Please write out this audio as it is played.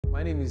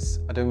My name is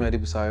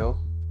Busayo.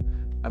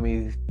 I'm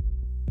a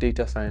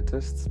data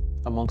scientist,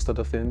 amongst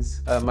other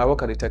things. I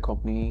work at a tech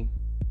company,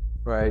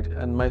 right?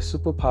 And my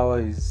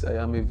superpower is I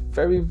am a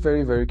very,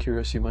 very, very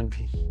curious human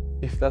being,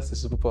 if that's the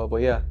superpower.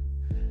 But yeah,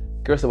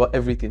 curious about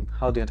everything,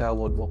 how the entire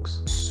world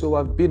works. So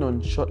I've been on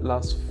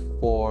shuttle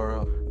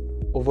for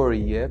over a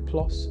year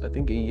plus. I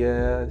think a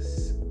year,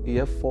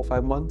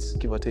 4-5 months,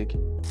 give or take.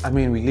 I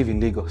mean, we live in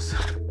Lagos.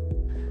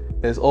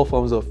 There's all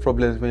forms of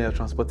problems when you're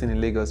transporting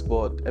in Lagos,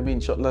 but I mean,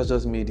 shuttle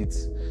just made it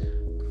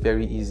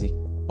very easy,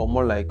 or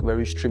more like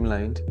very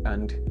streamlined.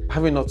 And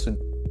having not to,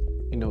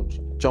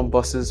 jump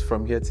buses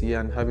from here to here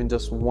and having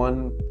just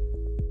one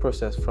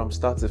process from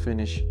start to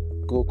finish,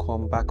 go,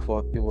 come, back,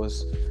 forth, it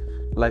was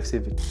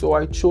life-saving. So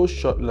I chose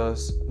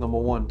shuttlers. Number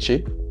one,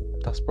 cheap,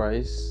 that's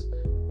price.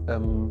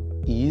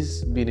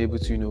 Ease, being able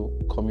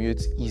to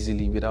commute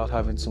easily without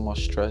having too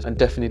much stress, and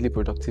definitely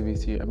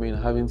productivity. I mean,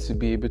 having to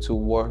be able to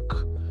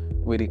work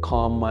with a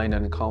calm mind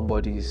and a calm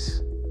body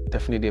is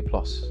definitely a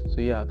plus.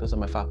 So yeah, those are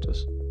my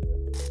factors.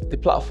 The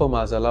platform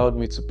has allowed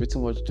me to pretty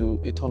much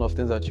do a ton of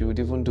things that you would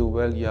even do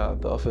while you're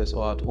at the office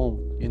or at home.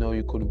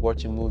 You could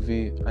watch a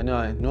movie. I know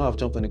I've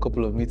jumped on a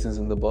couple of meetings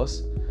in the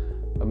bus.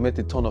 I've met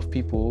a ton of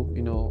people.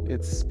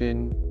 It's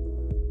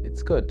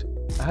good.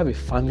 I have a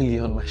family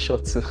on my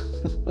shuttle.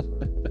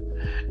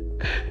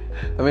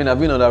 I mean, I've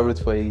been on that route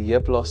for a year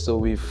plus, so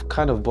we've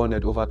kind of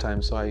bonded over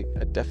time. So I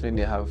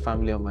definitely have a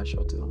family on my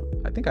shuttle.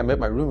 I think I met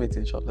my roommate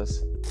in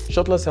shuttlers.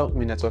 Shuttlers helped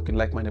me network with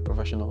like-minded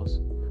professionals.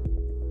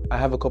 I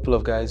have a couple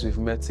of guys we've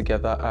met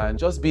together, and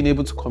just being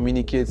able to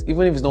communicate,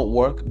 even if it's not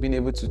work, being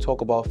able to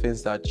talk about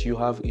things that you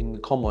have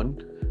in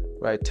common,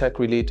 right? Tech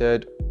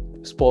related,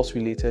 sports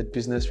related,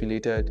 business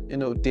related,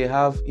 they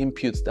have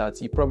inputs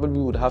that you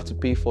probably would have to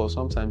pay for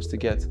sometimes to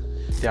get.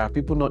 There are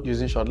people not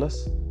using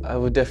shuttlers. I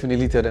would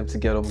definitely tell them to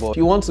get on board. If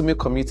you want to make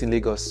commute in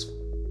Lagos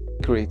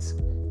great,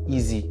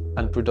 easy,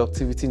 and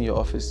productivity in your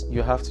office,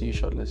 you have to use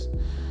shuttlers.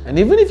 And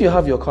even if you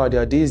have your car,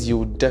 there are days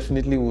you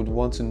definitely would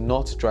want to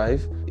not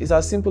drive. It's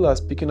as simple as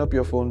picking up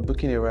your phone,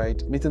 booking a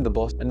ride, meeting the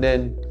boss, and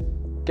then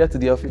get to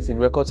the office in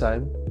record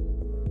time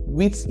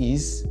with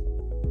ease,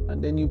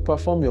 and then you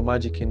perform your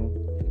magic in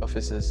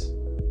offices.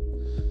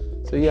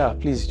 So yeah,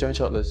 please join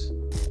shuttlers.